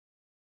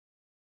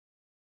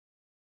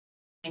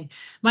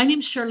My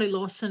name's Shirley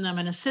Lawson. I'm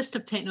an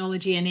Assistive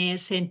Technology and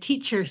ASN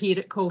teacher here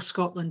at Call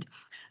Scotland.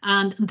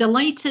 And I'm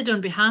delighted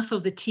on behalf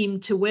of the team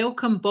to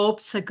welcome Bob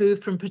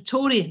Sagoo from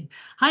Pretorian.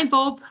 Hi,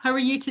 Bob. How are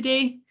you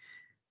today?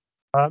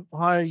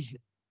 Hi,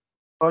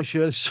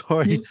 Shirley.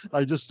 Sorry,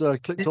 I just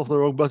clicked off the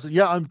wrong button.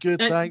 Yeah, I'm good,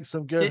 thanks.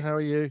 I'm good. How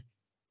are you?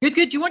 Good,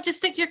 good. You want to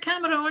stick your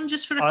camera on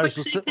just for a I quick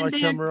shall stick my second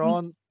there? camera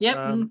on.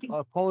 Yep.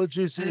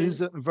 Apologies, it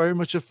is very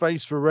much a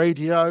face for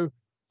radio.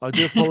 I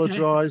do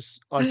apologise.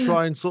 I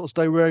try and sort of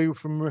stay away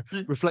from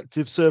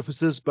reflective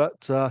surfaces,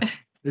 but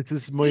it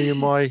is me in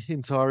my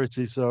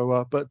entirety.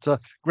 So,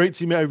 great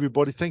to meet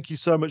everybody. Thank you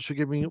so much for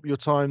giving up your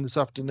time this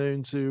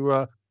afternoon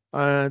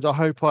and I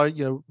hope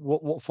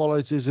what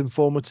follows is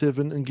informative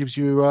and gives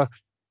you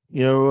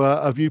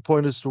a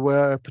viewpoint as to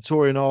where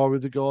Pretorian are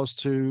with regards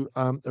to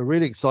a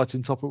really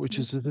exciting topic, which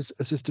is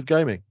assistive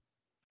gaming.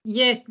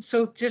 Yeah,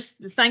 so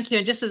just thank you.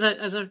 And just as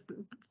a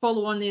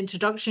follow on the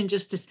introduction,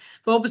 just as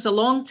Bob is a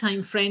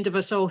long-time friend of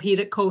us all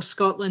here at Call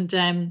Scotland,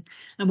 and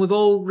we've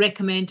all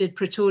recommended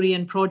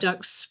Pretorian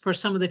products for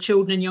some of the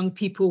children and young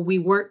people we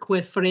work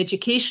with for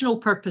educational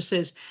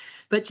purposes.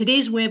 But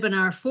today's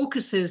webinar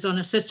focuses on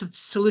assistive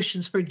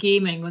solutions for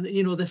gaming,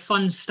 you know, the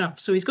fun stuff.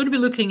 So he's going to be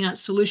looking at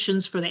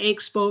solutions for the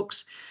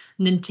Xbox,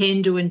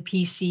 Nintendo and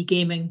PC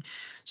gaming.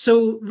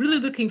 So really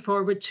looking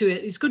forward to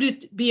it. It's going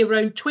to be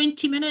around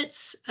 20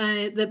 minutes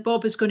that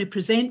Bob is going to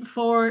present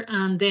for,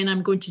 and then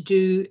I'm going to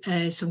do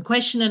some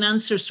question and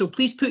answer. So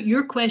please put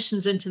your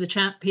questions into the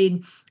chat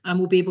pane and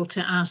we'll be able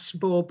to ask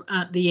Bob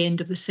at the end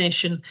of the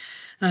session.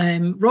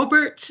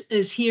 Robert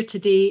is here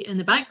today in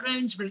the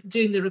background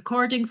doing the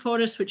recording for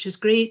us, which is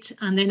great.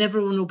 And then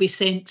everyone will be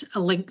sent a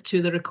link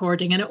to the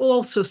recording, and it will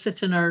also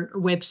sit on our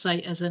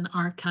website as an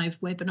archive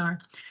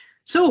webinar.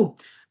 So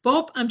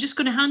Bob, I'm just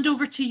going to hand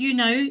over to you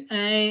now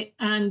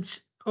and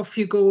off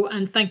you go.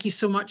 And thank you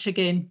so much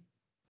again.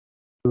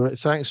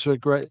 Thanks for a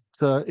great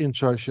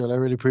intro, Shirley. I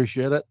really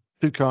appreciate it.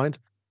 Too kind.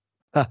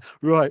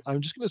 Right, I'm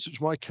just going to switch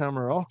my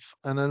camera off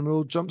and then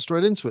we'll jump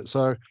straight into it.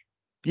 So,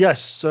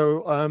 yes,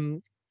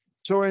 Pretorian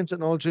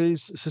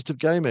Technologies, assistive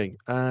gaming,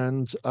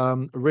 and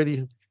a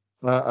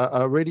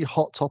really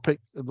hot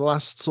topic. The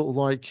last sort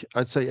of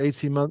I'd say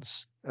 18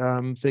 months,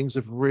 things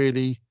have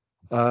really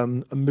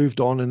moved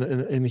on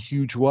in a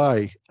huge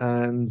way,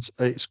 and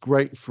it's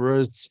great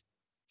for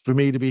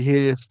me to be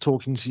here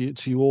talking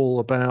to you all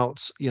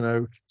about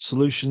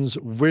solutions,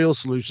 real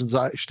solutions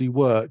that actually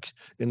work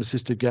in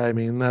assistive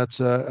gaming, and that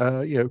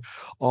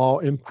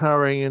are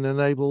empowering and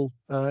enable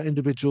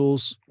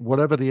individuals,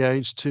 whatever the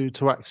age,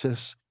 to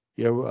access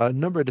a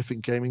number of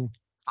different gaming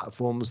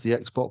platforms: the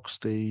Xbox,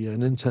 the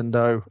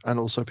Nintendo, and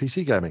also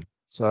PC gaming.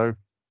 So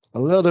a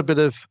little bit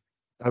of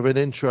an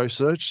intro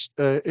search.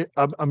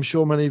 I'm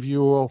sure many of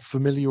you are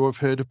familiar or have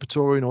heard of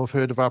Pretorian or have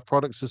heard of our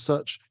products as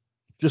such.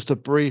 Just a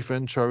brief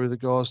intro with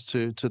regards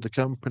to the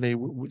company.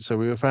 So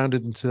we were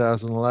founded in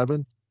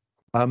 2011.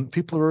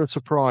 People are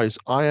surprised.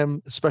 I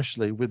am,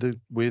 especially with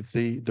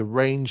the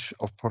range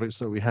of products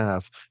that we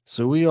have.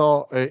 So we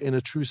are, in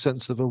a true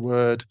sense of the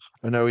word,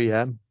 an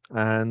OEM,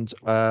 and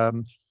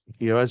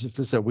as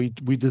I said, we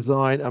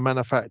design and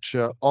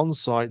manufacture on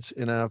site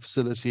in our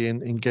facility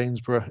in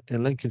Gainsborough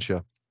in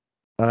Lincolnshire.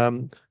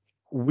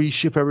 We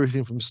ship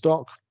everything from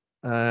stock,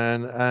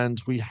 and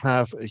we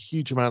have a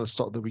huge amount of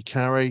stock that we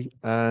carry,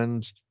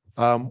 and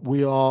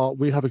we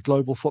have a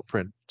global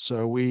footprint.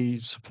 So we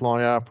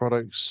supply our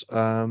products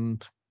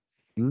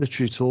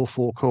literally to all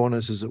four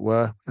corners, as it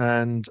were,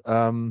 and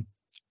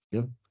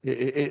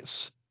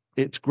it's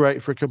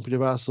great for a company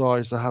of our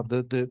size to have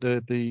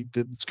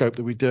the scope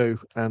that we do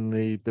and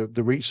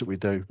the reach that we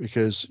do,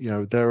 because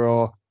there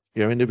are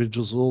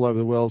individuals all over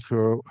the world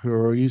who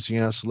are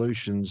using our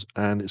solutions,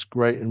 and it's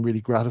great and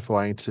really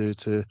gratifying to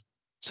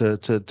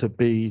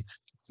be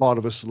part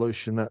of a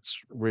solution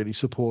that's really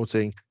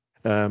supporting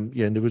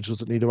individuals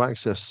that need to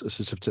access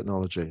assistive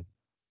technology.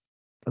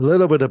 A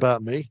little bit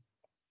about me,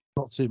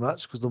 not too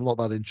much because I'm not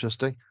that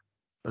interesting.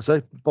 I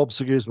say Bob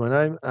Sagoo is my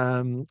name.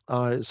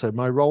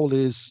 My role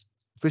is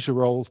official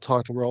role,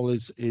 title role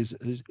is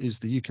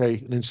the UK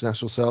and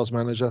International Sales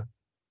Manager.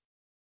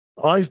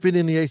 I've been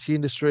in the AT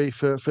industry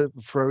for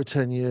over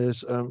 10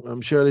 years.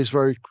 Shirley's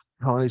very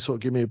kindly sort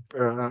of give me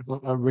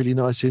a really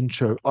nice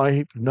intro.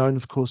 I've known,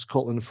 of course,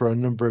 Scotland for a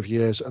number of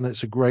years, and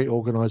it's a great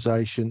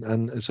organisation,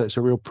 and so it's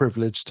a real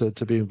privilege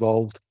to be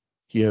involved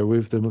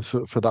with them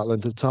for that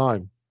length of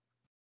time.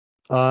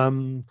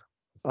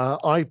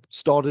 I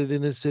started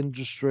in this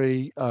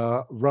industry,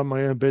 run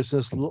my own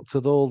business, looked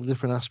at all the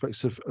different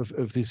aspects of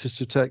the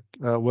assistive tech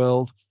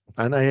world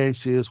and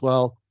AAC as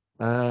well.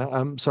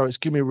 So it's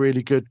given me a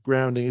really good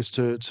grounding as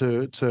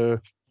to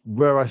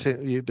where I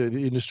think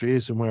the industry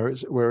is and where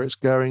it's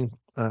going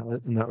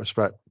in that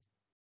respect.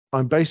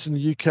 I'm based in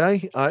the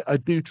UK. I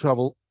do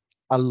travel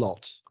a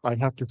lot. I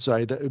have to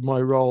say that in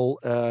my role,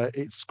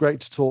 it's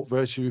great to talk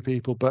virtually with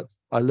people, but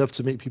I love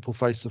to meet people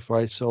face to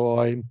face. So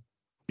I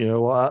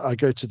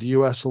go to the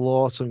US a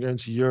lot. I'm going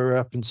to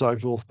Europe and so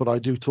forth, but I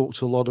do talk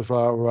to a lot of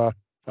our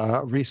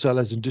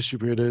resellers and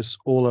distributors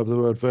all over the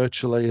world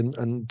virtually.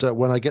 And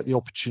when I get the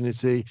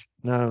opportunity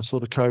now,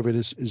 sort of COVID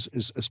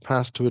is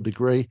passed to a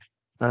degree,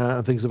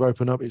 and things have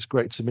opened up. It's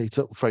great to meet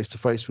up face to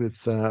face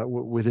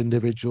with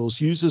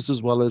individuals, users,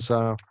 as well as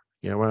our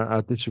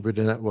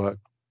distributor network.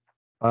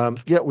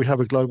 Yeah, we have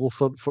a global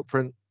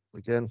footprint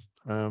again.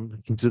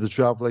 We can do the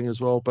traveling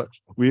as well, but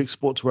we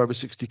export to over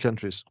 60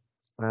 countries.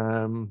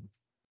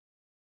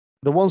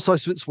 The one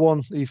size fits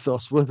one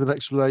ethos, worth an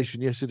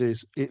explanation. Yes, it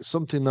is. It's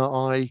something that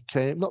I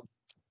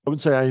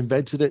wouldn't say I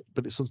invented it,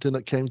 but it's something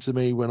that came to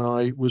me when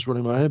I was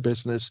running my own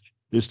business,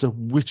 as to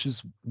which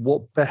is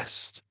what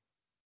best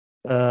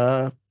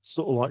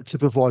sort of like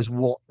typifies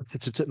what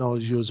bits of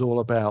technology is all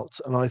about.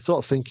 And I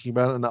started thinking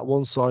about it, and that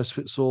one size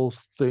fits all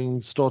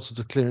thing started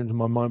to clear into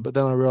my mind. But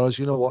then I realized,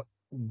 you know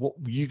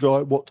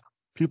what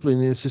people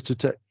in the assistive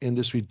tech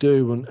industry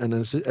do, and in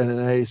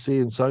AAC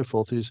and so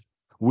forth, is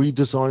we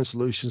design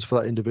solutions for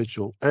that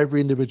individual.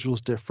 Every individual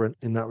is different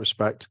in that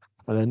respect,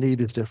 and their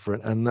need is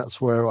different. And that's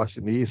where I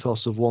think the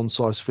ethos of one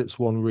size fits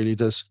one really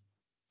does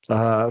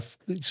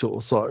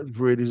sort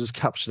of really just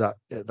capture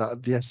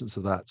that the essence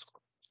of that.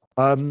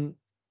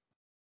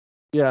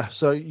 Yeah,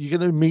 so you're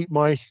going to meet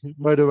my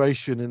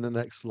motivation in the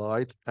next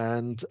slide.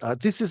 And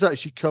this has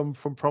actually come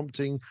from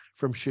prompting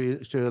from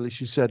Shirley.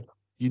 She said,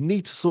 you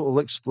need to sort of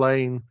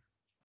explain,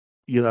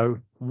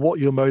 what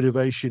your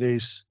motivation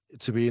is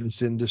to be in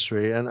this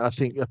industry. And I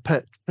think a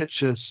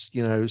picture,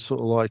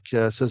 sort of like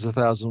says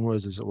 1,000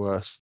 words, as it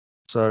were.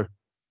 So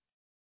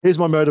here's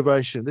my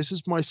motivation. This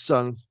is my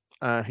son.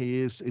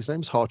 His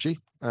name's Harchie,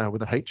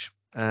 with a H,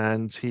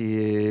 and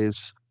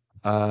he's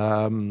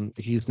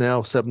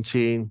now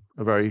 17,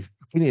 a very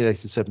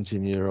opinionated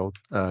 17-year-old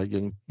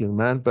young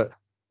man. But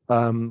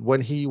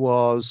when he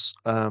was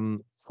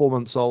 4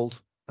 months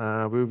old, we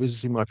were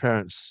visiting my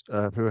parents,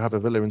 who have a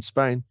villa in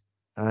Spain.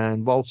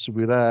 And whilst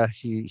we were there,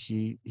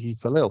 he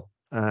fell ill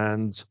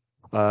and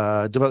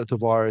developed a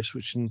virus,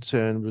 which in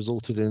turn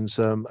resulted in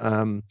some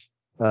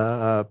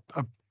a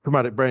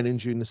traumatic brain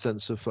injury, in the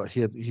sense of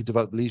he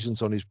developed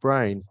lesions on his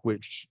brain,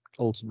 which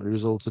ultimately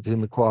resulted in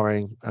him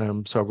acquiring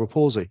cerebral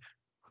palsy.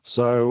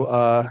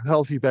 So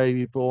healthy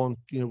baby born,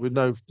 with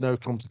no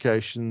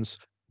complications,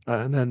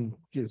 and then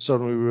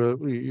suddenly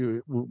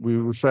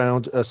we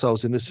found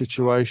ourselves in this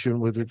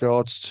situation with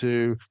regards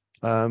to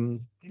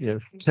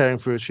caring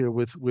for a child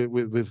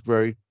with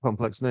very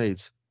complex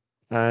needs.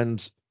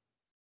 And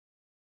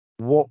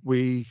what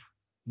we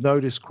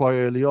noticed quite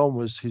early on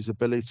was his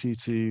ability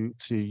to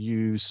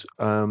use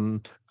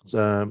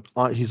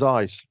his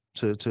eyes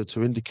to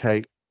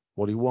indicate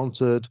what he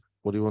wanted,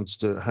 if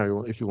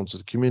he wanted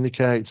to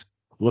communicate.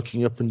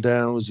 Looking up and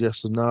down was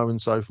yes and no, and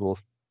so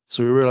forth.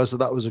 So we realized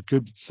that was a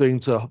good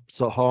thing to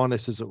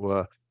harness, as it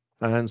were.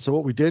 And so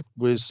what we did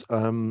was,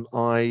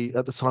 I,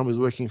 at the time, was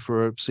working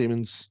for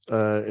Siemens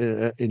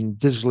in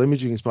digital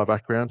imaging is my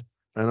background.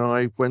 And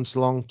I went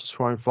along to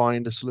try and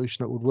find a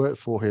solution that would work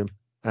for him.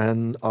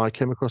 And I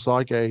came across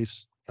eye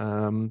gaze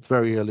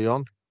very early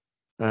on.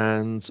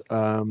 And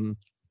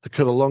to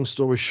cut a long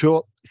story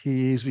short,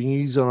 he's been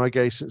using eye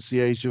gaze since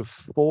the age of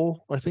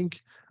 4, I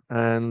think.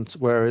 And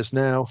whereas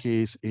now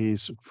he's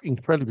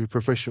incredibly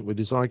proficient with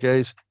his eye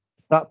gaze.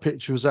 That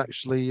picture was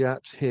actually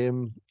at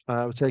him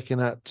taken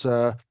at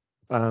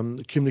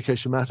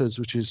Communication Matters,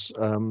 which is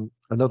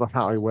another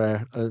hat I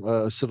wear.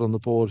 I sit on the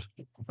board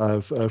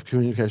of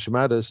Communication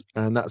Matters,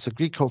 and that's a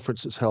geek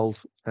conference that's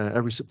held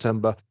every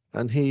September.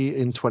 And he,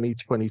 in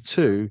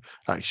 2022,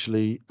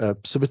 actually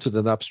submitted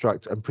an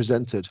abstract and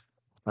presented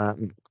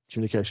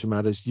Communication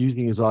Matters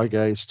using his eye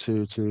gaze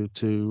to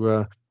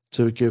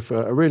give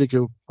a really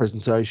good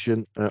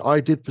presentation.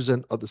 I did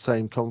present at the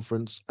same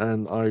conference,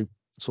 and I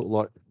sort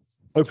of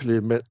openly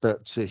admit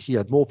that he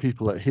had more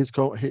people at his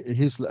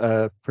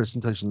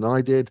presentation than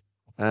I did,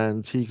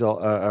 and he got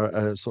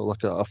a sort of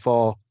like a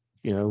far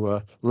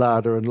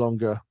louder and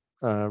longer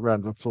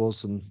round of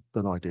applause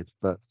than I did.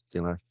 But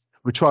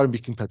we try and be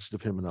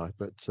competitive, him and I.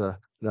 But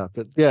no,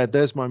 but yeah,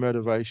 there's my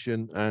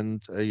motivation,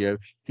 and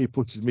he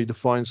pushes me to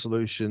find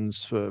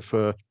solutions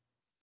for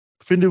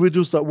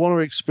individuals that want to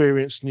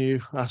experience new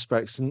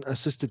aspects. And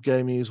assistive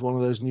gaming is one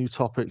of those new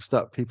topics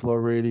that people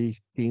are really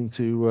keen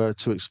to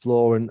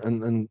explore.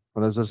 And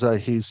as I say,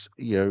 he's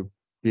being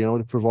able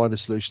to provide a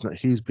solution that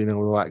he's been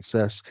able to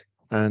access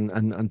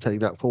and take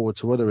that forward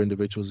to other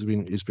individuals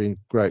has been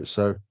great.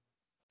 So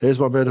here's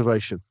my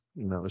motivation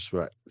in that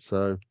respect.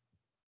 So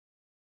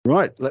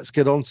right, let's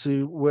get on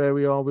to where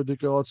we are with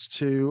regards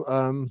to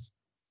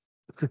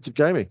assistive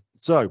gaming.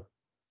 So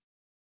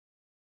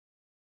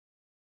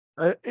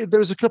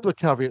there's a couple of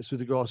caveats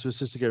with regards to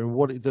assistive gaming,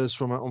 what it does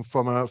from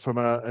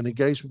an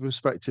engagement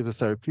perspective, a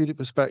therapeutic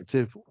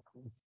perspective,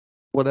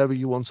 whatever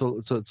you want to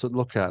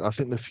look at. I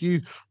think the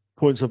few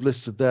points I've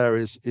listed there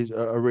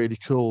are really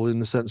cool, in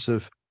the sense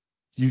of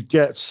you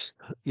get,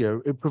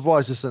 it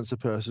provides a sense of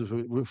purpose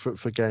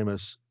for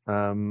gamers.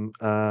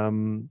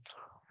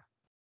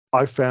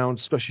 I found,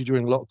 especially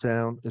during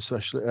lockdown,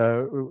 especially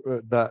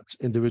that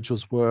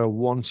individuals were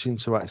wanting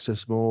to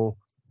access more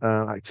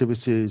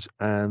activities,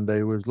 and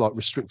they were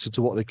restricted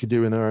to what they could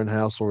do in their own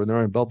house or in their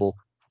own bubble.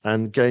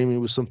 and gaming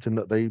was something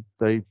that it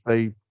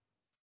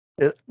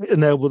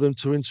enabled them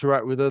to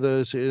interact with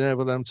others. It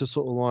enabled them to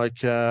sort of like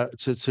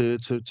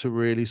to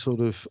really sort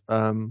of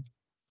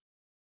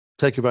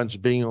take advantage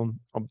of being on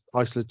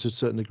isolated to a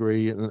certain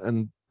degree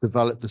and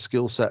develop the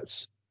skill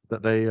sets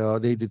that they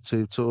needed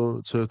to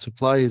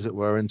play, as it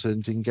were, and to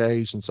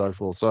engage and so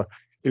forth. So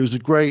it was a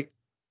great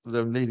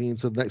leading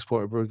into the next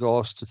point with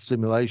regards to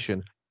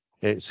simulation.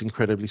 It's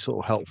incredibly sort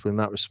of helpful in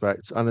that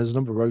respect. And there's a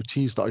number of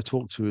OTs that I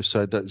talked to who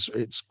said that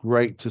it's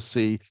great to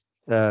see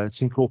to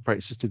incorporate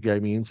assistive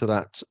gaming into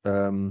that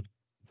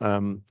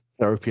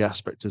therapy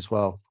aspect as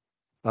well.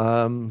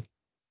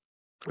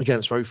 Again,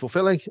 it's very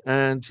fulfilling,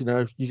 and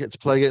you get to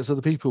play against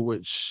other people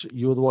which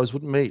you otherwise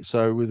wouldn't meet.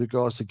 So with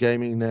regards to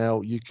gaming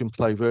now, you can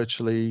play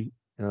virtually,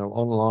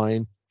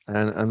 online,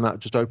 and that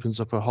just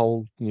opens up a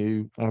whole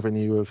new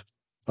avenue of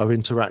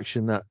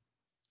interaction that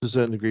to a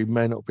certain degree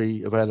may not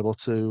be available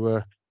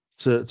to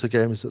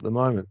gamers at the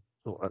moment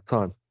or at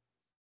time.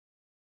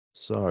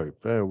 So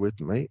bear with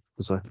me,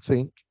 because I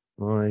think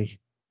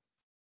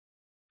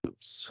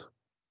oops.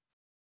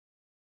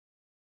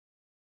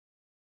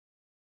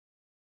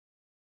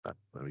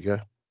 There we go.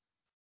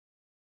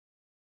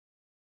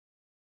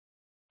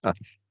 Right.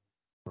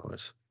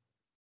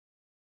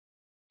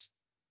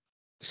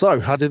 So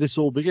how did this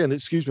all begin?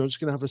 Excuse me, I'm just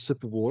going to have a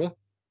sip of water.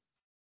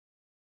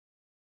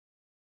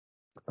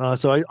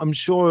 So I'm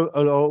sure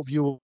a lot of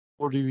you are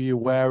already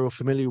aware or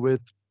familiar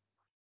with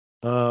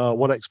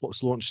what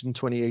Xbox launched in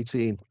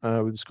 2018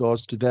 with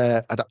regards to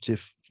their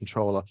adaptive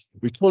controller.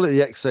 We call it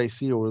the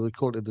XAC, or we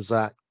call it the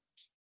ZAC.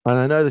 And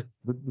I know the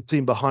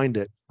team behind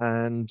it,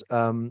 and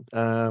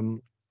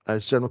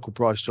as General called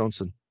Bryce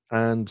Johnson.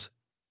 And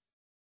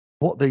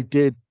what they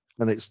did,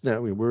 and it's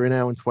now we're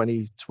now in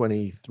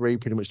 2023,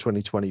 pretty much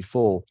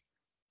 2024.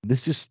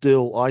 This is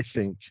still, I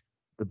think,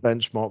 the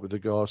benchmark with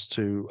regards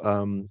to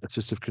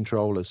assistive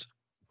controllers.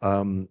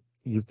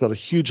 You've got a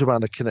huge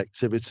amount of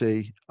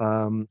connectivity.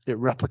 It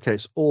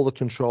replicates all the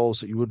controls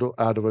that you would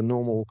out of a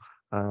normal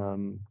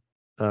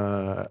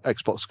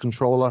Xbox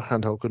controller,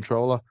 handheld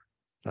controller.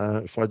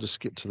 If I just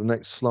skip to the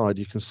next slide,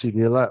 you can see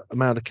the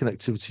amount of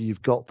connectivity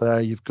you've got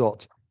there. You've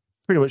got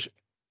pretty much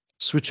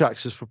switch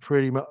access for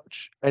pretty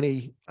much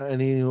any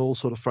and all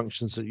sort of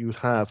functions that you would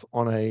have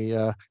on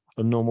a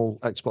normal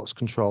Xbox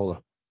controller.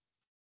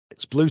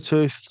 It's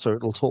Bluetooth, so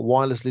it'll talk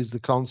wirelessly to the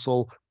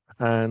console,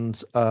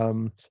 and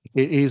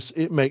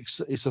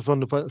it's a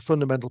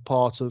fundamental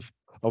part of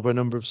a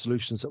number of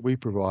solutions that we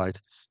provide.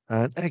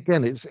 And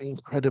again, it's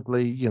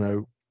incredibly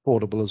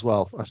portable as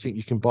well. I think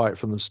you can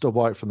still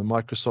buy it from the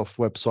Microsoft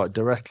website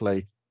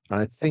directly,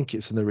 and I think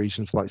it's in the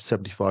region for like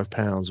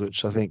 £75,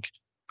 which I think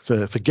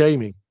for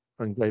gaming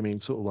and gaming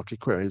sort of like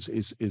equipment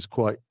is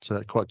quite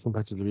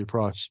competitively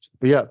priced.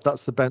 But yeah,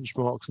 that's the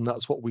benchmarks, and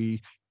that's what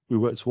we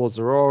work towards.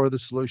 There are other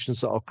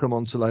solutions that I'll come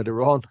on to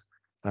later on.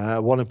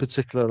 One in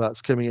particular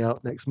that's coming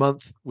out next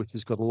month, which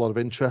has got a lot of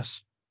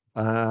interest.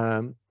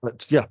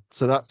 But yeah,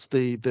 so that's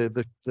the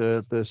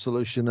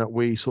solution that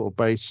we sort of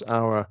base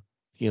our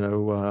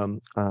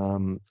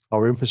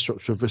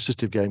infrastructure of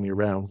assistive gaming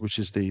around, which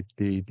is the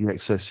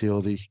XSC,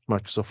 or the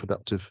Microsoft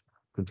Adaptive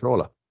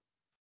Controller.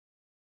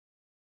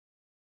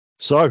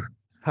 So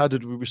how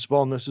did we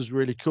respond? This is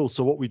really cool.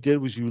 So what we did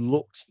was you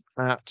looked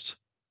at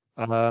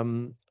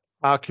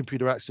our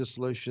computer access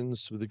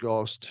solutions with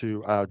regards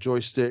to our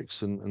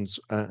joysticks and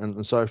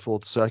so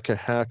forth. So okay,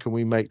 how can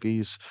we make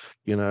these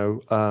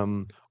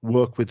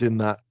work within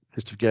that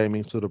assistive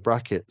gaming sort of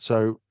bracket?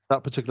 So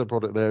that particular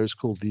product there is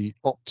called the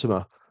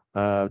Optima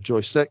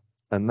joystick,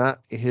 and that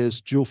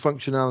has dual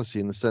functionality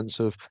in the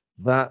sense of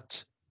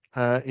that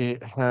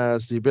it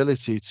has the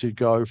ability to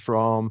go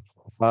from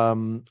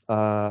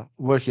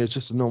working as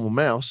just a normal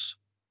mouse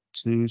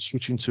to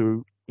switching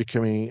to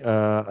becoming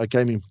a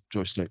gaming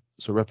joystick,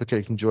 so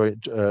replicating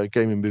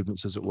gaming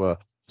movements, as it were.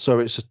 So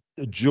it's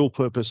a dual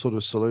purpose sort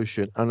of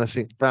solution, and I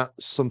think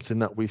that's something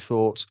that we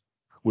thought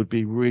would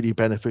be really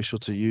beneficial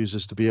to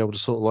users, to be able to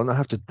sort of not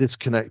have to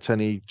disconnect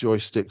any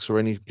joysticks or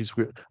any piece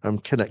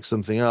of connect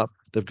something up.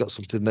 They've got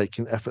something they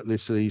can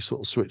effortlessly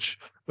sort of switch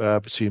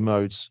between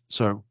modes.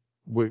 So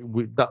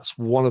that's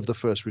one of the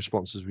first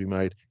responses we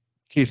made.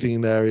 Key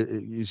thing there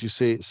is, you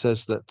see, it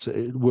says that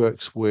it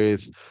works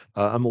with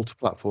a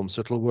multi-platform, so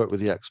it'll work with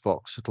the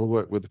Xbox, it'll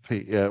work with the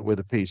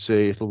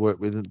PC, it'll work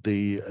with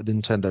the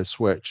Nintendo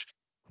Switch.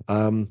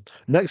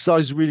 Next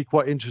slide is really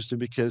quite interesting,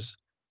 because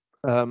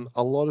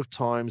a lot of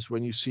times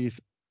when you see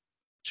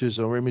pictures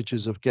or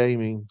images of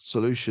gaming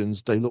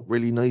solutions, they look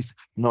really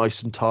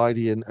nice and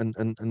tidy and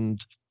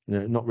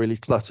not really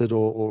cluttered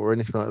or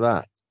anything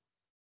like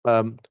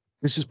that.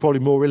 This is probably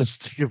more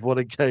realistic of what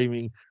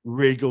a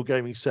regal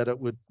gaming setup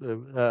would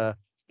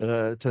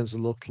tends to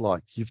look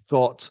like. You've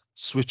got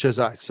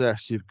switches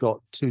access, you've got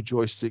two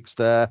joysticks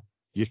there,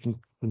 you can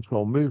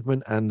control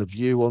movement and the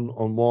view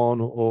on one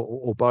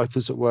or both,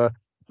 as it were.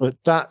 But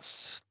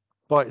that's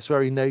by its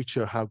very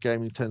nature how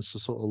gaming tends to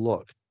sort of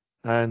look.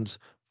 And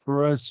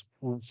for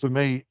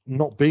me,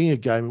 not being a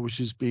gamer, which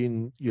has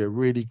been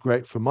really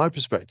great from my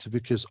perspective,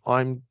 because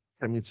I'm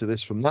coming to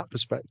this from that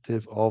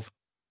perspective of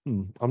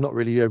I'm not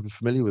really over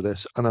familiar with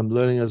this, and I'm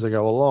learning as I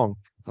go along,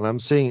 and I'm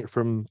seeing it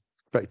from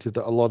perspective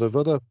that a lot of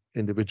other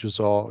individuals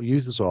are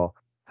users are,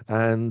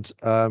 and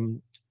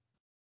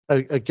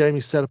a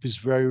gaming setup is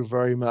very,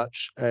 very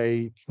much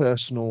a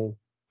personal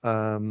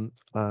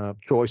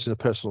choice and a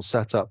personal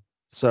setup.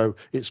 So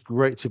it's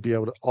great to be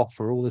able to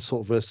offer all this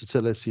sort of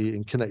versatility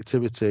and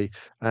connectivity,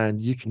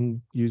 and you can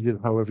use it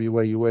however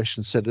way you wish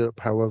and set it up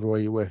however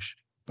way you wish.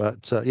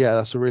 But yeah,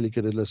 that's a really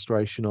good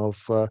illustration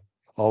of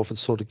the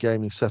sort of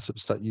gaming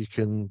setups that you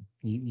can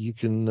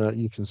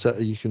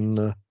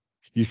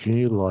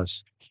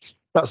utilize.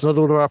 That's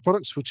another one of our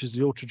products, which is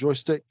the Ultra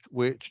Joystick,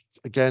 which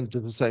again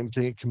does the same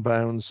thing. It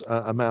combines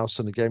a mouse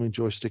and a gaming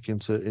joystick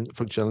into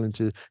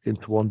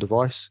one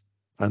device,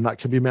 and that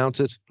can be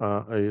mounted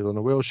either on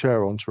a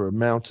wheelchair or onto a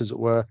mount, as it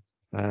were.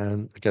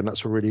 And again,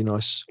 that's a really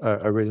nice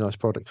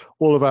product.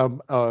 All of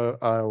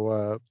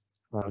our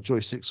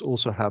joysticks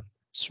also have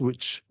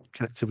switch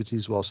connectivity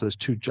as well. So there's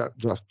two jack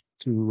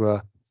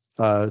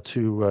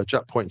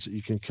points that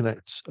you can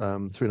connect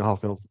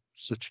 3.5mm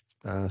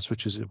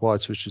switches,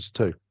 wide switches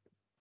too.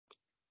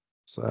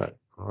 So,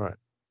 all right,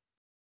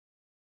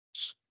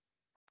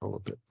 scroll a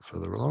bit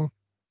further along.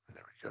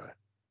 There we go.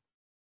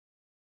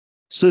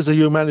 So there's a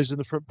young man who's in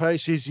the front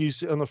page. He's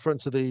used on the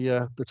front of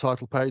the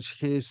title page.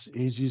 He's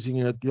using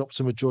the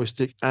Optima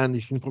joystick, and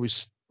you can probably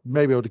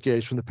maybe able to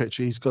gauge from the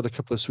picture. He's got a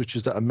couple of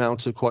switches that are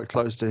mounted quite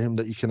close to him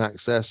that you can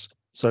access.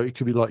 So it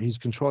could be like he's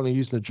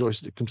using the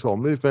joystick to control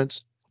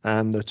movements,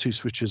 and the two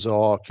switches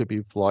could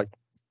be like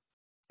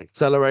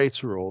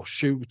accelerator or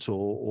shoot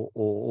or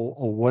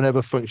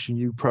whatever function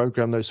you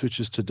program those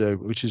switches to do,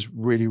 which is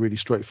really, really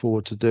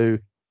straightforward to do.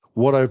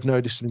 What I've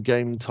noticed in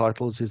gaming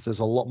titles is there's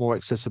a lot more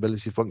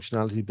accessibility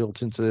functionality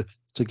built into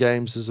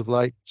games as of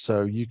late.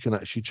 So you can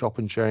actually chop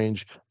and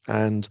change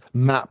and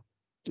map,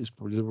 is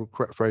probably the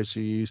correct phrase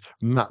to use,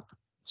 map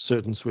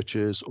certain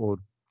switches or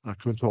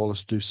controllers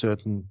to do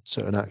certain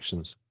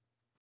actions.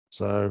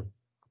 So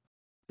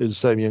is the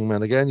same young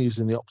man again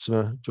using the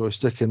Optima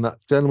joystick, and that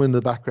gentleman in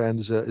the background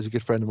is a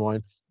good friend of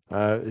mine.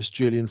 It's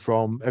Julian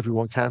from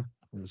Everyone Can.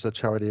 It's a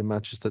charity in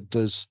Manchester that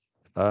does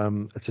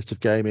assistive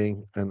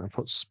gaming and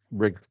puts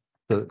rig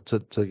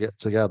to get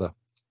together.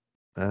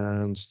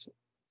 And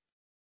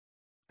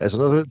there's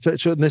another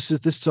picture, and this is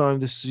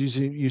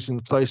using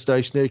the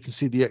PlayStation. Here you can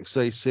see the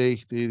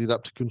XAC, the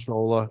adaptive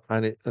controller,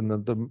 and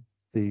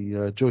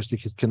the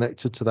joystick is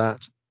connected to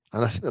that.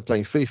 And I think they're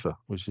playing FIFA,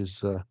 which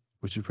is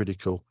pretty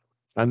cool.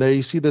 And there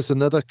you see there's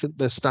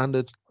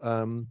standard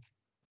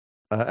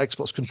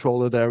Xbox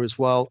controller there as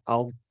well.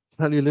 I'll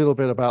tell you a little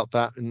bit about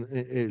that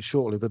in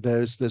shortly, but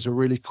there's a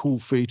really cool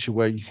feature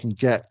where you can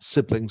get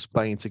siblings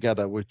playing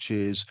together, which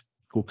is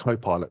called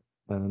Copilot,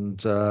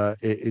 and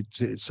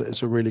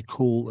it's a really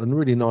cool and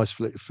really nice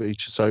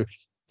feature. So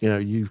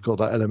you've got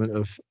that element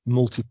of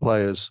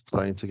multiplayers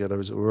playing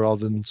together, as it were,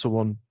 rather than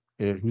someone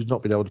who's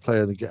not been able to play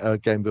a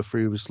game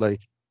previously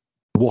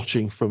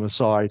watching from a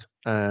side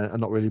and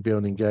not really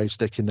being engaged.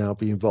 They can now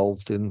be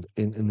involved in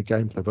the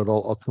gameplay. But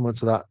I'll come on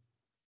to that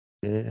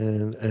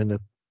in a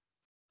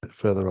bit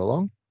further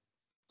along.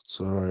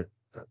 So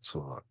that's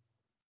all right.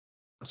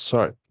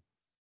 So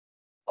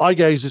eye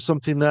gaze is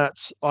something that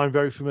I'm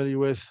very familiar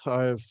with.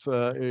 I have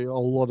a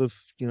lot of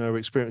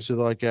experience with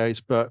eye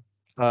gaze, but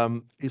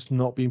it's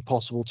not been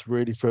possible to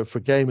really for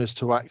gamers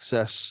to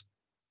access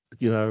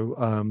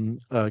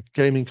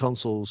gaming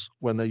consoles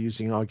when they're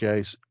using eye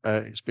gaze.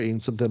 It's been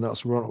something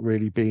that's not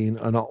really been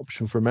an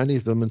option for many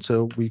of them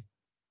until we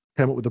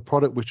came up with a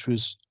product which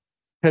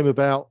came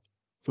about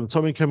from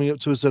Tommy coming up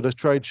to us at a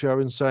trade show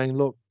and saying,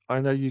 look, I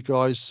know you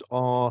guys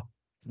are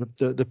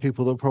the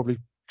people that probably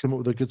come up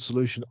with a good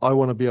solution. I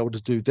want to be able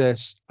to do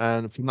this.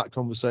 And from that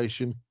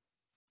conversation,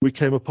 we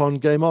came upon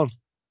Game On.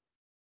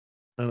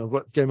 And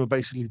what Game On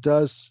basically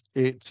does,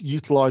 it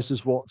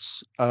utilizes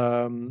what's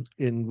in,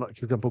 like,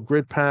 for example,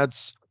 grid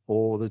pads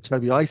or the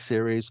Tobii I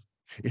series.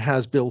 It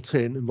has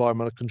built-in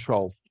environmental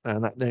control,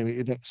 and that name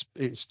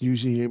it's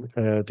using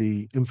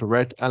the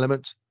infrared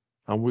element.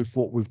 And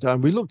what we've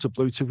done, we looked at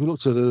Bluetooth, we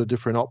looked at the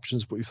different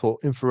options, but we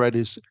thought infrared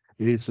is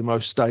the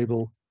most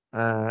stable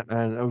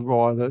and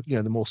rather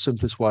the more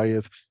simplest way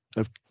of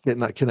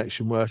getting that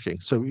connection working.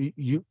 So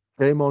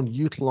Game On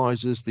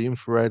utilizes the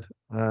infrared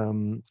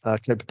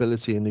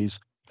capability in these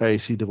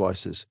AAC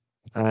devices,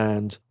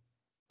 and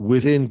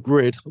within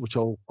Grid, which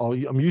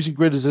I'm using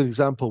Grid as an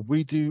example.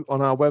 We do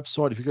on our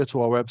website. If you go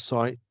to our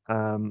website,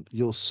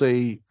 you'll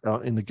see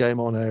in the Game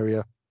On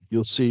area,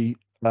 you'll see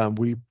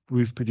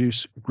we've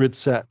produced grid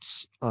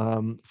sets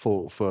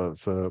for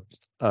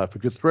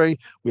Grid 3.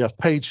 We have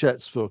page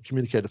sets for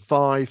Communicator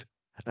 5,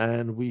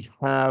 and we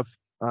have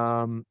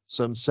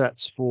some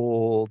sets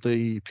for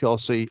the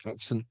PRC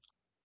Accent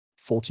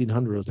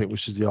 1400, I think,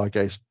 which is the eye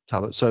gaze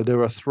tablet. So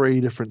there are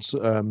 3 different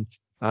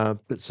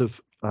bits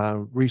of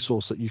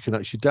resource that you can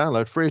actually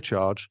download free of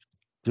charge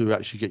to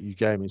actually get you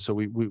gaming. So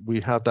we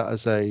have that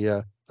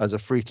as a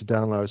free to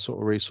download sort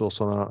of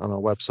resource on our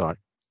website.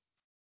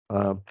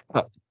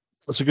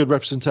 That's a good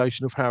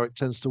representation of how it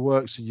tends to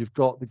work. So you've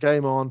got the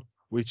Game On,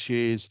 which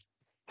is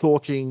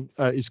talking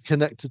is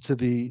connected to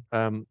the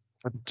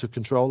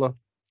controller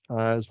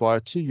as via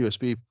 2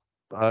 USB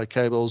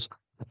cables,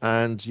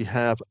 and you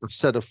have a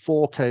set of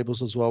 4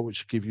 cables as well,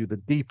 which give you the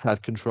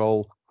D-pad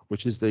control,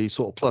 which is the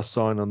sort of plus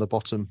sign on the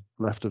bottom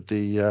left of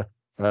the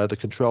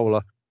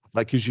controller.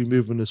 That gives you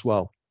movement as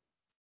well.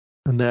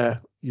 And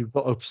there you've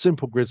got a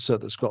simple grid set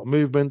that's got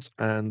movement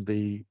and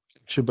the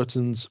action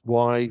buttons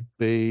Y,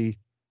 B,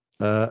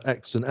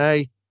 X, and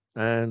A,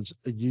 and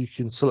you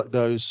can select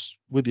those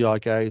with the eye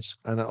gaze,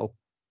 and that'll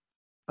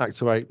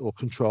activate or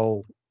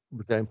control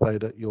the gameplay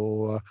that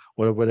you're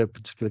whatever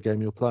particular game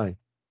you're playing.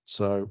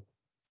 So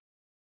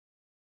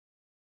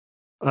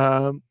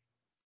okay,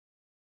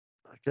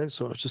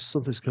 so it's just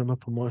something's come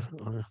up on my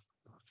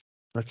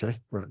okay,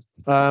 right.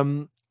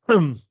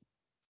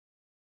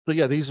 So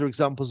yeah, these are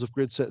examples of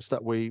grid sets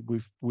that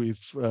we've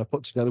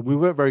put together. We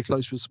work very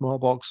close with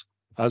Smartbox,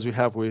 as we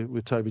have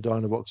with Tobii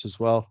Dynavox as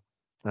well.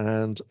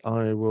 And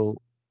I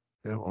will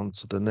go on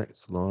to the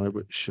next slide,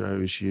 which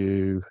shows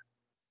you.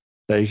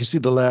 There you can see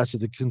the layout of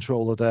the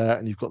controller there,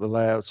 and you've got the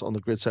layouts on the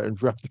grid set and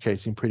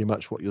replicating pretty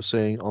much what you're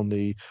seeing on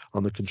the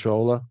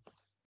controller.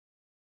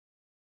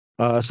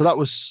 So that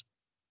was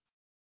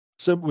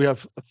simple. We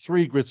have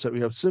 3 grid set.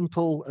 We have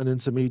simple and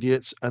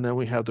intermediate, and then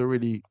we have the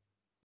really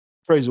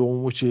crazy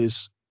one, which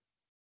is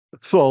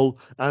full.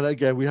 And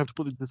again, we have to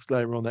put the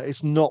disclaimer on there.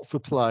 It's not for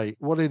play.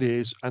 What it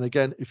is, and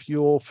again, if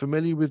you're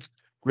familiar with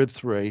Grid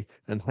 3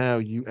 and how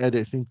you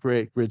edit and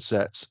create grid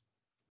sets,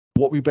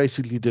 what we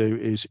basically do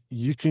is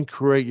you can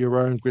create your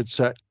own grid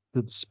set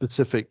that's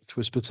specific to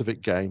a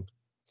specific game.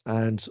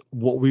 And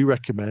what we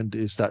recommend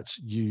is that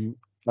you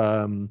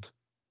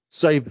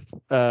save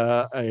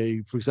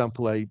for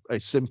example, a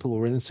simple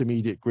or an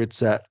intermediate grid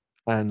set,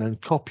 and then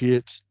copy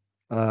it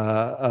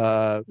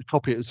and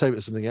save it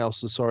as something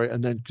else, sorry,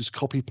 and then just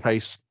copy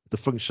paste the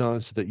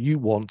functionality that you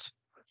want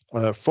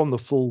from the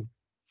full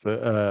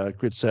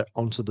grid set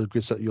onto the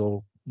grid set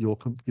you're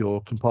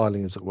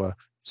compiling, as it were.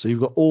 So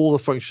you've got all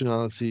the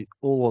functionality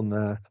all on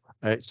there.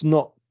 It's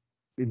not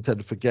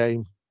intended for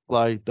game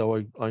play, though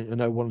I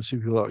know 1 or 2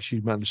 people actually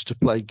managed to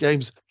play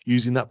games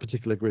using that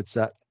particular grid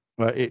set.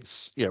 But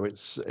it's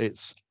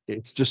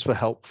it's just for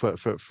help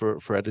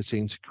for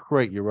editing, to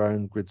create your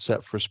own grid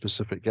set for a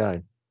specific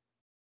game.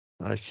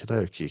 Okie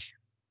dokie.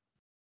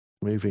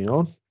 Moving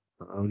on.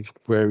 I'm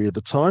wary of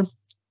the time.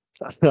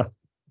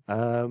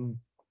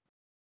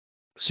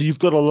 So you've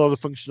got a lot of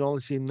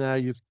functionality in there.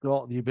 You've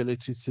got the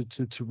ability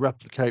to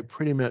replicate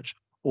pretty much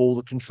all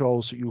the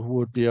controls that you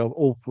would be able,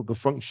 all for the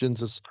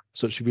functions as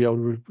such, you'd be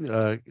able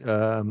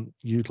to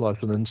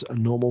utilize on a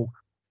normal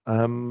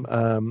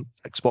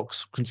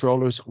Xbox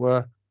controller, as it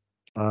were.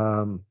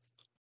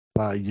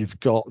 You've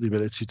got the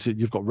ability to,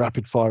 you've got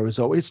rapid fire as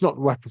well. It's not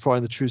rapid fire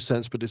in the true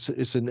sense, but it's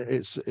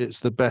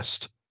the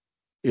best,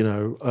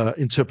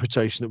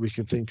 interpretation that we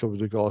can think of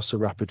with regards to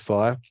rapid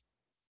fire.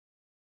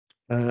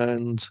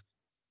 And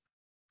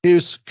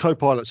here's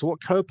Copilot. So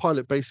what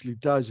Copilot basically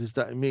does is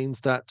that it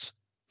means that,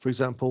 for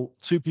example,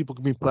 2 people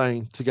can be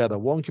playing together.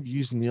 One could be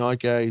using the eye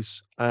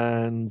gaze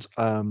and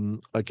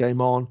a game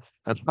on,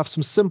 and have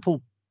some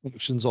simple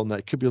functions on there.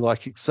 It could be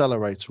like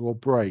accelerator or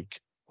brake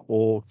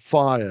or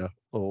fire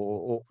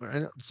or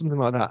something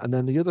like that. And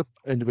then the other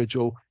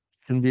individual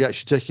can be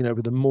actually taking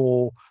over the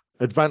more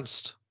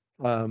advanced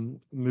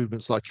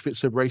movements. Like if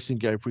it's a racing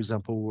game, for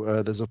example,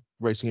 there's a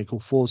racing game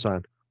called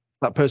Warzone.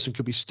 That person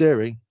could be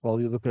steering while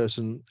the other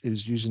person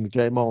is using the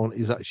game on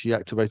is actually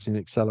activating the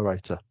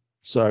accelerator.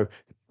 So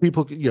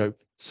people,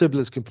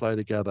 siblings can play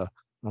together.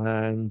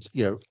 And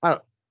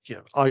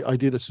I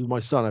do this with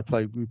my son.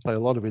 We play a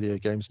lot of video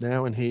games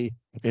now, and he,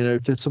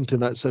 if there's something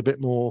that's a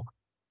bit more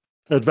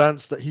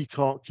advanced that he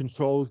can't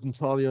control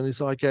entirely on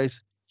his eye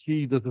gaze,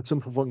 he does the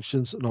simple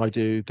functions, and I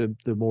do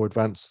the more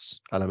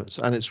advanced elements.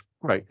 And it's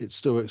great. It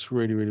still works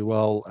really, really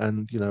well,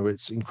 and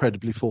it's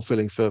incredibly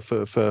fulfilling for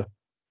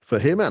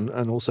him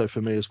and also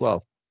for me as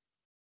well.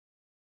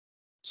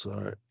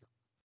 So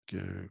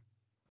go.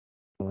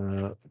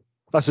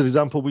 That's an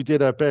example. We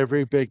did a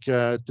very big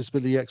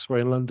disability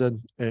X-ray in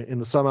London in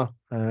the summer,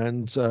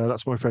 and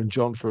that's my friend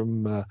John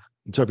from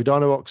Tobii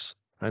Dynavox,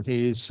 and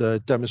he's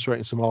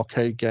demonstrating some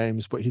arcade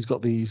games, but he's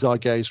got the eye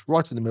gaze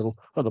right in the middle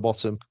at the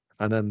bottom,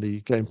 and then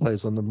the gameplay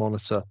is on the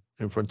monitor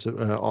in front of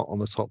on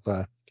the top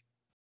there.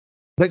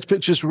 Next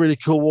picture is a really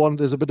cool one.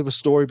 There's a bit of a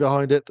story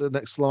behind it. The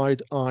next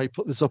slide, I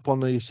put this up on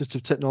the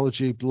Assistive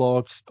Technology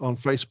blog on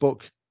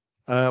Facebook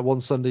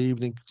one Sunday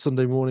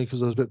morning,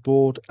 because I was a bit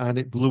bored, and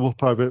it blew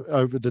up over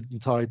the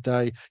entire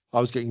day. I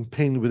was getting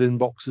pinged with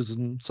inboxes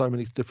and so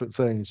many different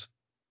things.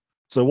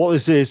 So what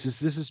this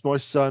is my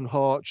son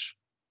Harch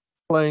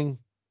playing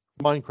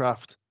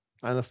Minecraft,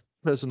 and the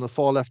person on the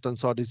far left hand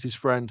side is his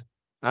friend,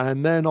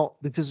 and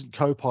this isn't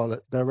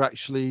Copilot. They're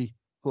actually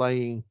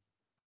playing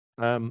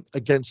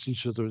against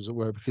each other, as it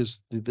were,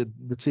 because the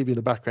TV in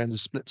the background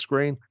is split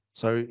screen,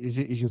 so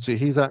you can see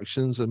his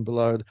actions, and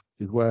below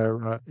is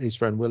where his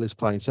friend Will is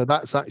playing. So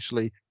that's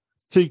actually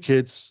 2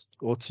 kids,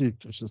 or 2,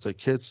 I shouldn't say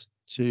kids,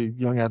 2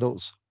 young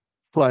adults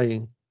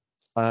playing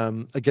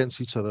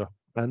against each other,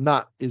 and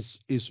that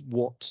is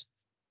what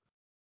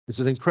It's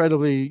an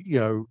incredibly,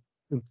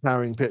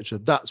 empowering picture.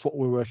 That's what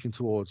we're working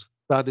towards.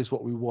 That is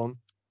what we want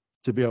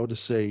to be able to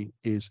see,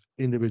 is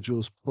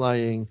individuals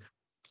playing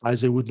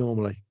as they would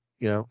normally,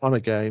 on a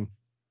game,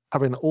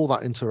 having all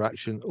that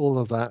interaction, all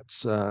of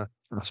that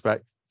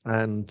aspect.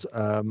 And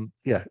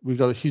we've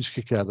got a huge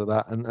kick out of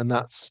that. And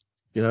that's,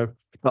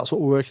 that's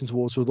what we're working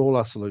towards with all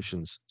our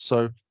solutions.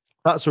 So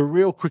that's a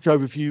real quick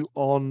overview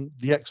on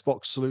the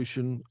Xbox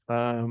solution,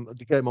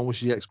 the game on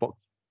which is the Xbox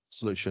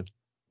solution.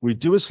 We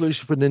do a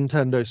solution for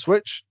Nintendo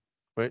Switch,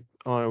 which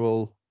I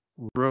will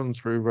run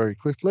through very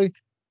quickly.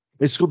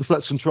 It's called the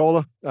Flex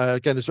Controller.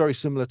 Again, it's very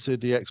similar to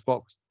the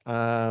Xbox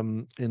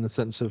in the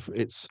sense of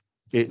it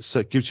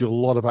gives you a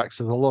lot of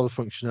access, a lot of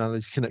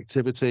functionality,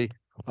 connectivity.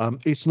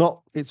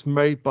 It's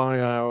made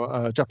by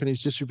our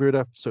Japanese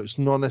distributor, so it's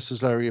not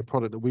necessarily a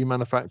product that we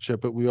manufacture,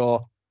 but we have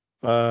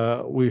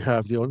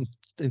the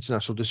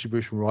international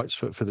distribution rights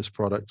for this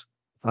product.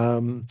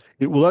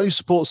 It will only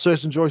support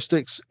certain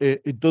joysticks.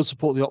 It does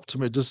support the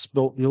Optima, it does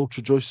support the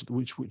Ultra Joystick,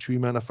 which we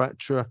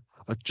manufacture.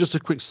 Just a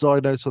quick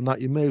side note on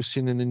that, you may have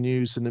seen in the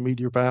news, in the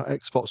media, about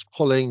Xbox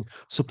pulling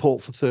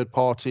support for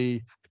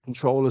third-party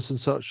controllers and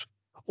such.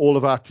 All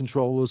of our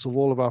controllers of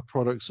all of our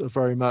products are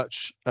very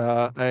much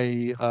are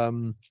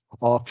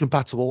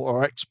compatible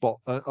or Xbox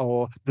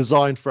or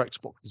designed for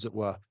Xbox, as it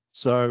were.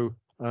 So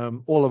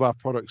all of our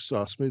products,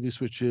 our smoothie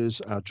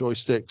switches, our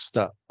joysticks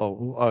that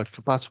are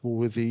compatible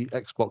with the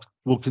Xbox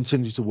will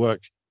continue to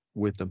work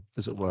with them,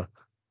 as it were.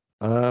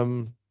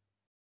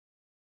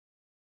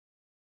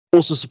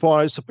 Also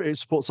it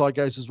supports eye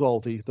gaze as well,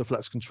 the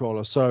Flex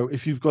Controller. So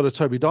if you've got a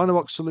Tobii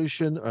Dynavox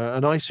solution,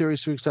 an eye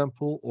series, for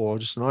example, or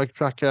just an eye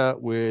tracker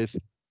with,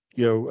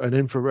 an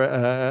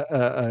infrared,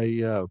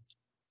 an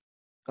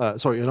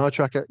eye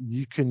tracker,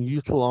 you can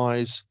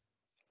utilize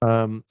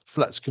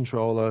Flex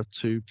Controller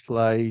to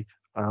play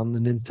on the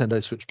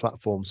Nintendo Switch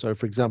platform. So,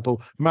 for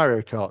example,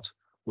 Mario Kart,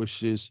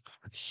 which is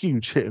a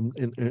huge hit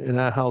in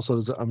our household,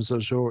 as I'm so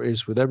sure it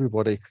is with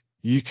everybody.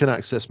 You can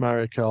access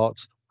Mario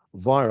Kart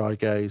via eye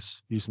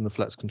gaze using the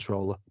Flex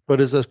Controller. But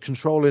as a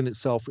controller in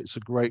itself, it's a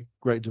great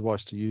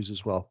device to use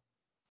as well.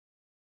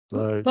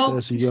 So, Bob,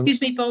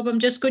 excuse me, Bob, I'm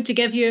just going to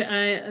give you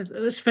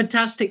this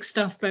fantastic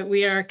stuff, but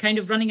we are kind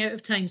of running out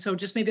of time. So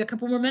just maybe a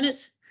couple more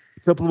minutes.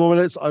 A couple more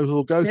minutes. I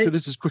will go through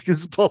this as quick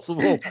as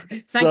possible.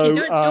 Thank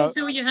you. Don't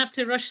feel you have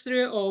to rush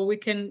through it all. You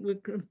can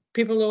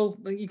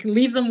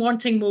leave them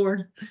wanting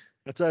more.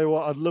 I tell you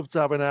what, I'd love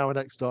to have an hour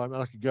next time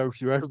and I could go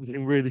through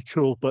everything really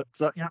cool. But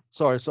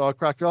sorry, so I'll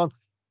crack on.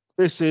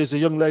 This is a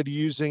young lady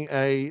using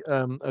a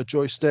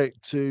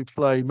joystick to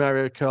play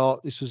Mario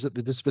Kart. This was at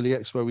the Disability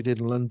Expo we did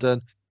in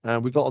London.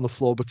 And we got on the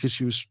floor because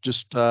she was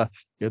just,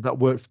 that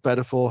worked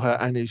better for her.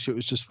 And it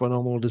was just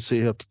phenomenal to see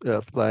her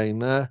playing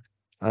there.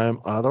 There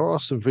are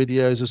some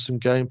videos of some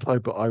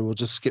gameplay, but I will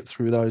just skip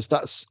through those.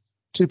 That's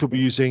two people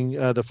using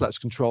the Flex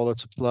Controller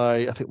to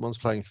play. I think one's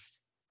playing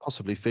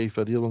possibly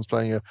FIFA. The other one's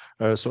playing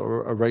a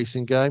sort of a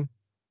racing game.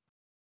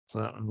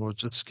 So we'll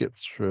just skip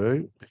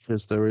through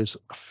because there is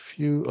a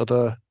few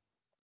other.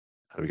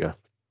 There we go.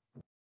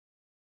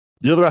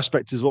 The other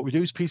aspect is what we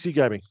do is PC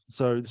gaming.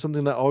 So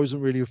something that I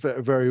wasn't really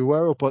very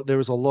aware of, but there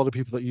is a lot of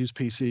people that use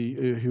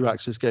PC who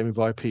access gaming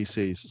via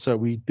PCs. So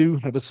we do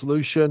have a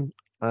solution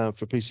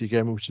for PC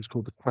gaming, which is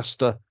called the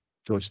Questa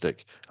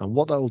joystick. And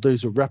what that will do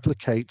is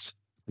replicate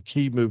the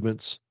key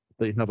movements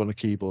that you have on a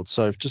keyboard.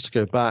 So just to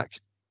go back,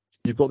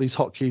 you've got these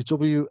hotkeys,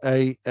 W,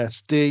 A,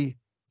 S, D.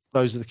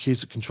 Those are the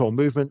keys that control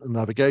movement and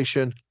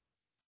navigation.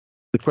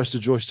 The Questa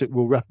joystick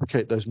will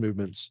replicate those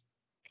movements.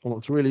 And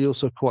what's really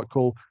also quite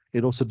cool,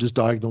 it also does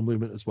diagonal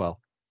movement as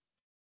well.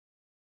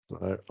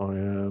 So I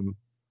am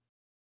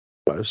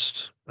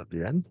almost at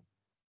the end.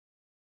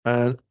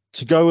 And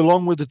to go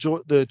along with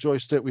the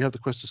joystick, we have the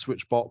Questa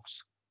Switch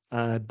box.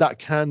 That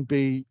can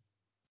be,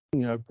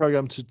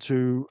 programmed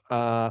to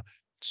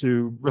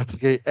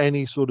replicate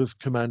any sort of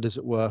command, as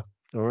it were,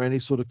 or any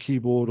sort of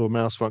keyboard or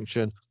mouse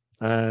function.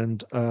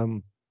 And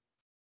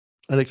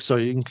so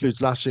it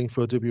includes lashing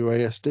for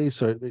WASD,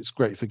 so it's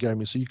great for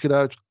gaming. So you could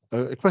add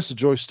a Questa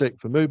joystick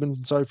for movement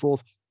and so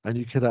forth, and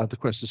you could add the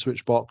Questa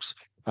Switch box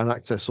and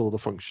access all the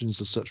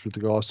functions as such with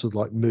regards to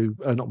like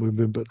not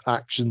movement, but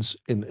actions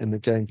in the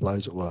gameplay,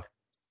 as it were.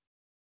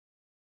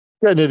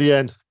 Yeah, near the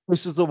end.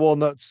 This is the one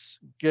that's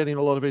getting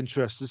a lot of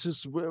interest. This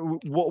is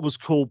what was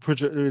called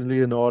Pretorian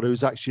Leonardo,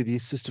 is actually the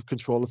assistive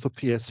controller for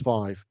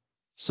PS5.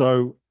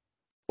 So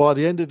by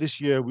the end of this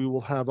year, we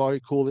will have, I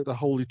call it the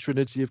holy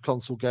trinity of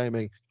console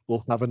gaming.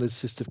 We'll have an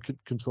assistive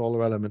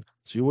controller element.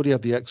 So you already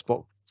have the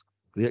Xbox,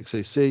 the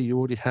XAC, you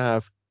already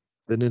have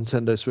the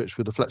Nintendo Switch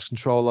with the Flex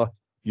Controller.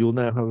 You'll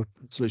now have a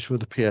solution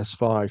with the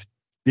PS5.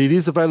 It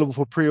is available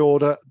for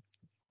pre-order.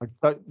 I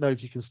don't know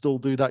if you can still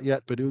do that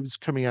yet, but it was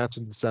coming out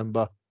in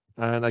December.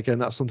 And again,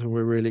 that's something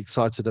we're really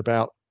excited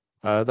about.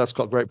 That's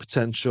got great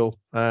potential.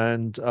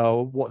 And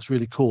what's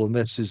really cool in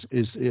this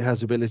is it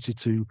has the ability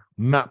to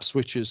map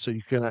switches, so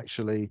you can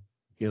actually,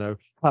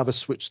 have a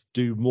switch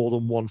do more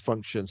than one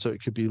function. So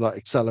it could be like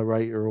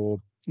accelerator or,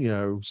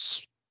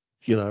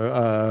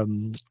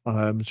 I'm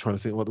trying to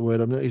think what the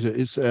word I'm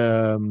it's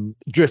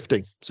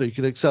drifting. So you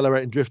can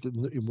accelerate and drift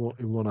in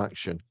one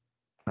action.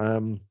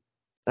 And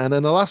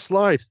then the last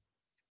slide.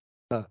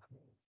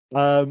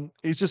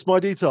 It's just my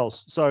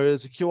details. So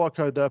there's a QR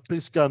code there.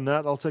 Please scan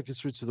that. I'll take you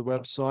through to the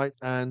website.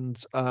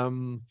 And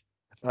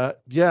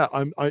yeah,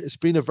 it's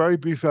been a very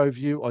brief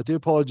overview. I do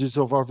apologize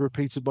if I've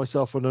repeated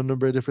myself on a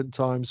number of different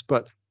times,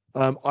 but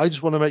I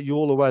just want to make you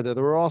all aware that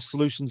there are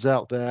solutions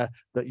out there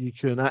that you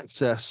can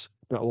access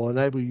that will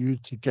enable you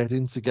to get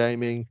into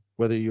gaming,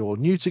 whether you're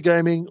new to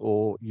gaming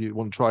or you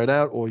want to try it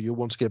out or you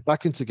want to get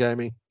back into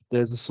gaming.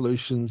 There's the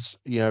solutions,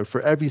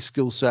 for every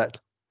skill set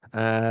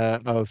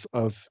of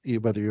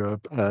whether you're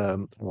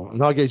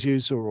an eye gaze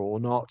user or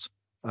not.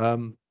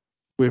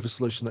 We have a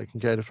solution that can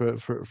cater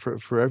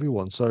for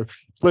everyone. So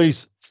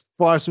please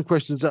fire some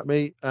questions at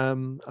me.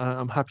 I'm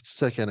happy to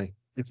take any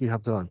if we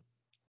have time.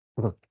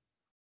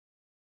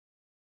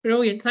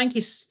 Brilliant. Thank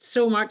you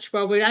so much.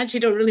 Well, we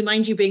actually don't really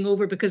mind you being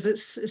over because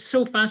it's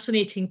so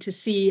fascinating to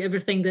see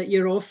everything that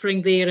you're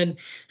offering there, and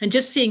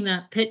just seeing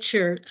that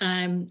picture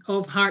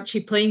of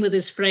Harchie playing with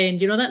his friend,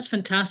 that's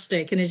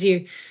fantastic. And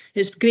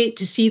it's great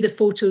to see the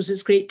photos.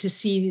 It's great to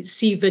see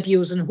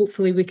videos, and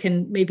hopefully we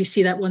can maybe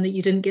see that one that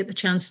you didn't get the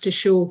chance to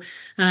show.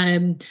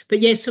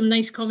 But yes, some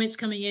nice comments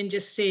coming in,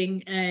 just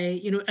saying,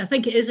 I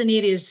think it is an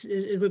area,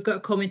 we've got a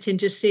comment in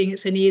just saying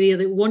it's an area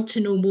that we want to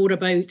know more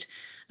about.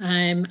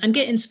 And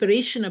get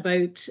inspiration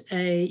about,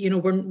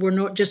 we're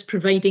not just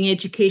providing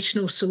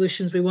educational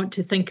solutions. We want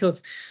to think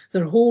of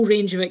their whole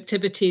range of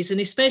activities, and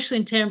especially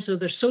in terms of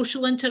their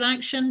social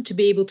interaction, to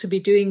be able to be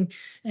doing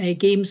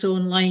games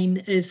online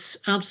is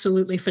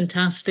absolutely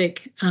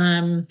fantastic.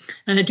 And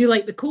I do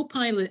like the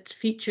co-pilot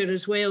feature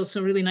as well.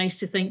 So really nice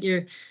to think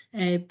you're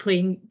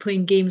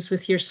playing games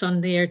with your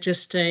son there,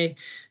 just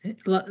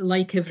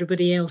like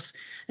everybody else.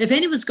 If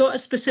anyone's got a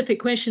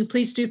specific question,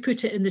 please do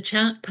put it in the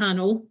chat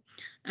panel.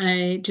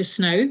 Just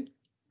now.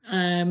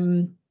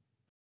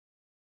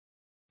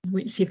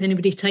 Wait to see if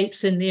anybody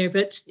types in there,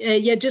 but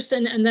yeah, just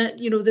and that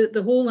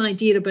the whole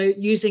idea about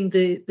using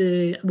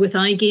the with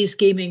eye gaze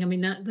gaming. I mean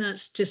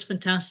that's just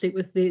fantastic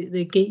with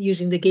the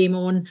using the game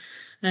on.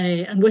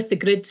 And with the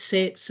grid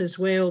sets as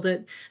well,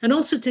 and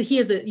also to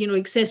hear that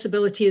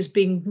accessibility is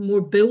being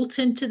more built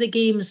into the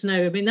games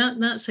now. I mean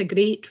that's a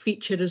great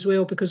feature as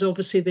well, because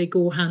obviously they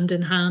go hand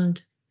in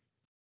hand.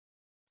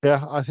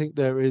 Yeah, I think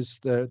there's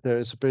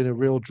been a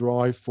real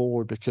drive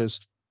forward, because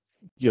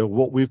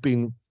what we've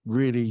been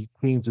really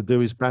keen to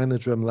do is bang the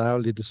drum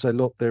loudly to say,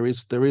 look, there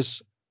is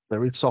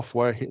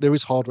software, there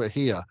is hardware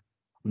here.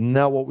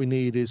 Now what we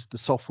need is the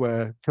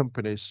software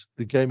companies,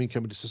 the gaming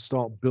companies, to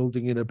start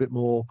building in a bit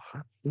more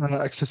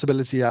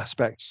accessibility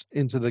aspects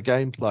into the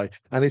gameplay,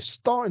 and it's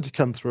starting to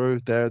come through.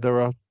 There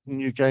are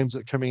new games that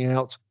are coming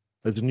out.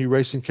 There's a new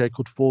racing game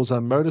called Forza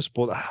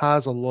Motorsport that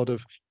has a lot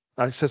of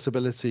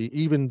accessibility,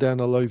 even down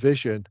to low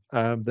vision.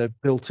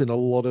 They've built in a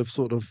lot of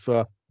sort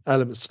of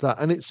elements to that,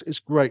 and it's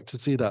great to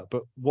see that.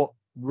 But what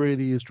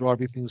really is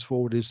driving things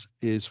forward is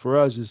for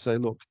us is say,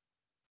 look,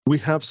 we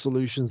have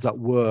solutions that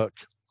work,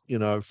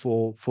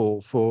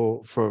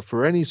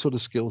 for any sort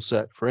of skill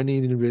set, for any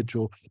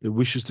individual that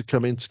wishes to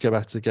come in to go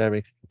back to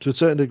gaming to a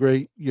certain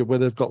degree,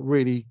 whether they've got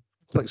really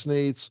complex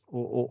needs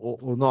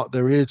or not.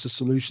 There is a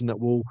solution that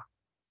will,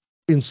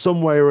 in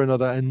some way or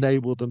another,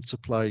 enable them to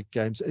play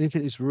games. And if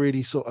it is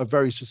really sort of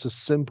just a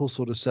simple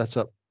sort of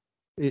setup,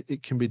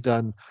 it can be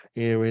done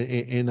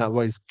in that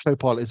way.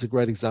 Copilot is a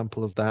great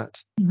example of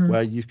that,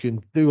 where you can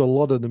do a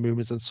lot of the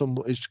movements, and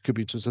it could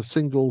be just a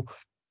single,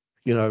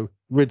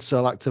 grid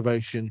cell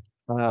activation,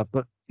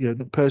 but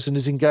the person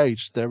is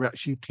engaged. They're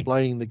actually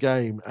playing the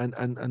game,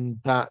 and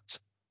that,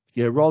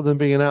 rather than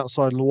being an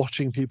outsider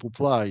watching people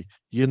play,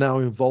 you're now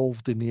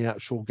involved in the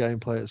actual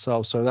gameplay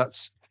itself. So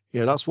that's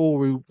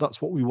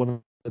what we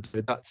want to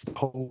do. That's the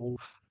whole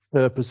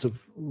purpose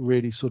of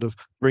really sort of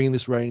bringing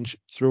this range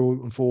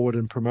through and forward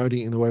and promoting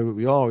it in the way that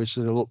we are, is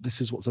to say, look,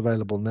 this is what's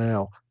available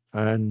now,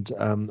 and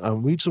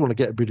we just want to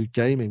get a bit of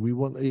gaming. We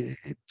want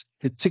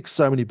it ticks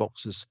so many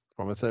boxes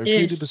from a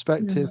therapeutic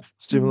perspective,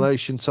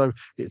 stimulation. So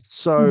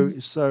it's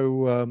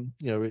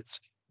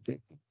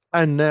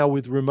and now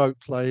with remote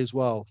play as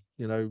well.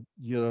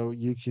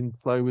 You can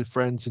play with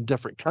friends in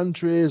different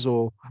countries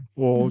or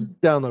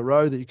down the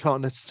road that you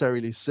can't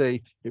necessarily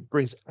see. It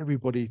brings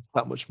everybody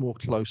that much more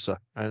closer,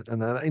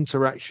 and that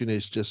interaction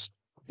is just,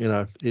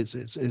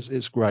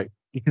 it's great.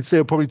 You can see,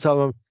 I'll probably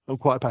tell I'm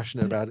quite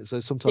passionate about it. So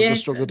sometimes I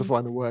struggle to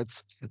find the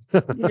words.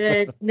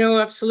 Yeah, no,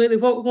 absolutely.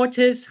 What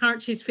is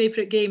Harchie's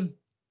favourite game?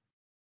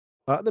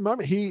 At the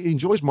moment, he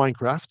enjoys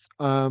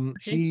Minecraft.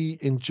 He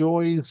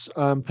enjoys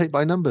Paint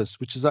by Numbers,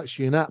 which is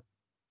actually an app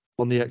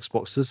on the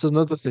Xbox. There's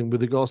another thing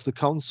with regards to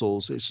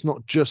consoles. It's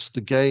not just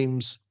the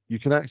games you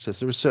can access.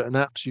 There are certain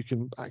apps you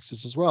can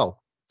access as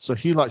well. So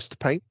he likes to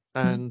paint,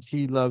 and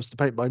he loves to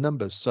paint by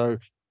numbers. So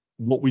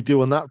what we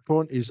do on that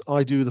front is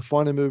I do the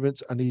finer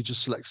movements, and he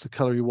just selects the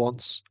color he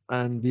wants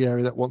and the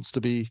area that wants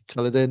to be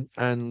colored in.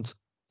 And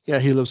yeah,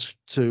 he loves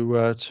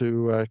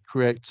to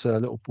create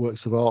little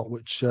works of art,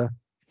 which I'm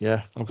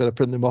going to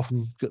print them off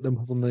and get them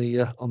up on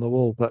the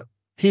wall. But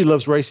he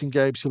loves racing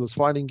games. He loves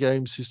fighting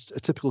games. He's a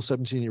typical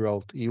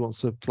 17-year-old. He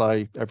wants to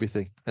play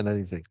everything and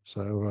anything.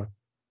 So,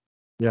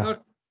 yeah.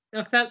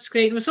 Oh, that's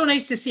great. It was so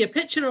nice to see a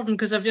picture of him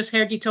because I've just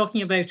heard you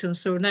talking about him.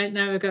 So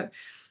now I got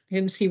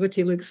him to see what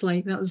he looks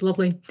like. That was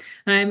lovely.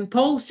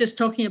 Paul's just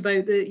talking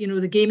about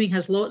the gaming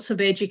has lots of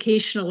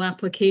educational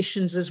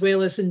applications as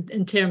well as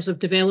in terms of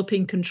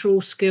developing control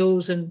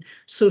skills and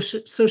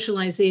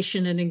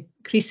socialization and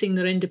increasing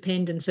their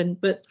independence.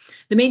 But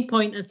the main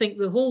point, I think,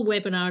 the whole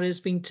webinar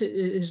is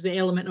the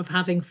element of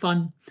having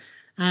fun.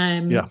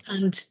 Yeah.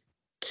 And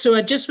so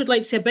I just would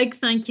like to say a big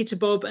thank you to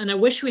Bob, and I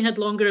wish we had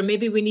longer, and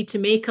maybe we need to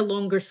make a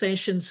longer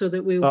session so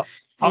that we'll.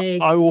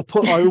 I will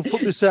put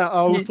this out.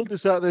 I will put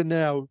this out there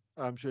now.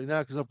 I'm sure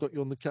now because I've got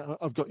you on the.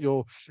 I've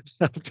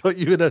got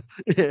you in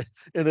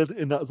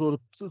that sort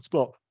of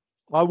spot.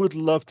 I would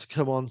love to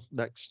come on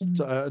next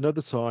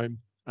another time,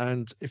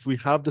 and if we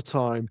have the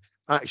time,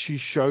 actually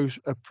show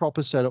a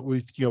proper setup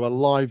with a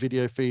live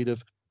video feed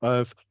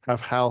of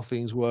how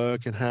things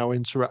work and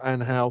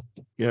how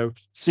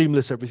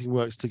seamless everything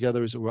works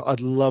together, as it were. I'd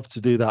love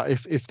to do that.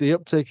 If the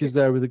uptake is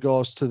there with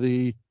regards to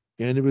the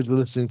individual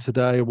listening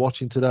today or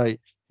watching today,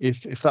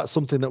 if that's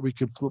something that we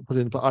could put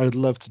in, but I would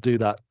love to do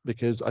that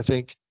because I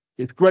think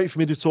it's great for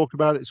me to talk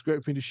about it. It's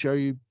great for me to show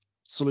you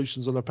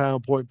solutions on a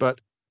PowerPoint, but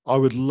I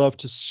would love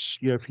to,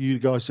 for you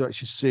guys to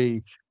actually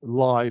see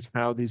live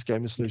how these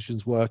gaming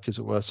solutions work, as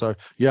it were. So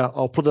yeah,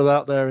 I'll put it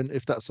out there, and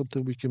if that's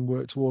something we can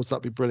work towards,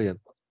 that'd be brilliant.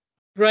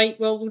 Right.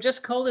 Well, we'll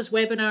just call this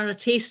webinar a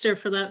taster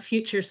for that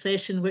future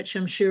session, which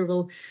I'm sure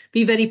will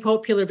be very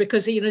popular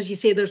because, as you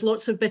say, there's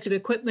lots of bit of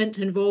equipment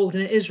involved,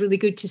 and it is really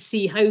good to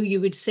see how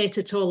you would set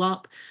it all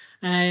up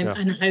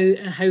and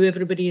how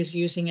everybody is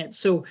using it.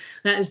 So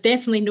that is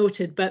definitely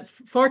noted. But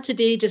for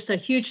today, just a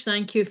huge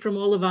thank you from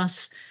all of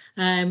us.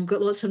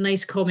 Got lots of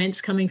nice comments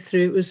coming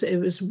through. It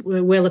was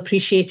well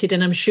appreciated,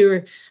 and I'm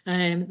sure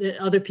that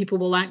other people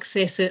will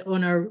access it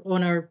on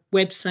our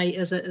website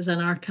as an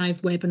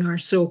archive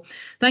webinar. So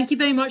thank you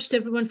very much to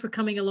everyone for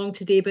coming along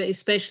today, but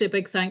especially a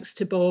big thanks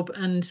to Bob,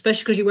 and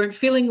especially because you weren't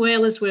feeling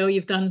well as well.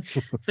 You've done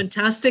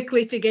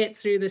fantastically to get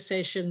through the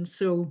session.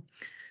 So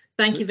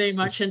thank you very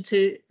much, and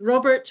to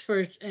Robert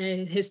for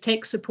his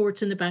tech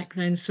support in the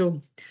background.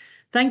 So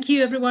thank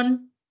you,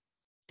 everyone.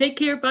 Take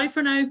care. Bye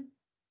for now.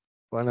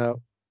 Bye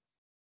now.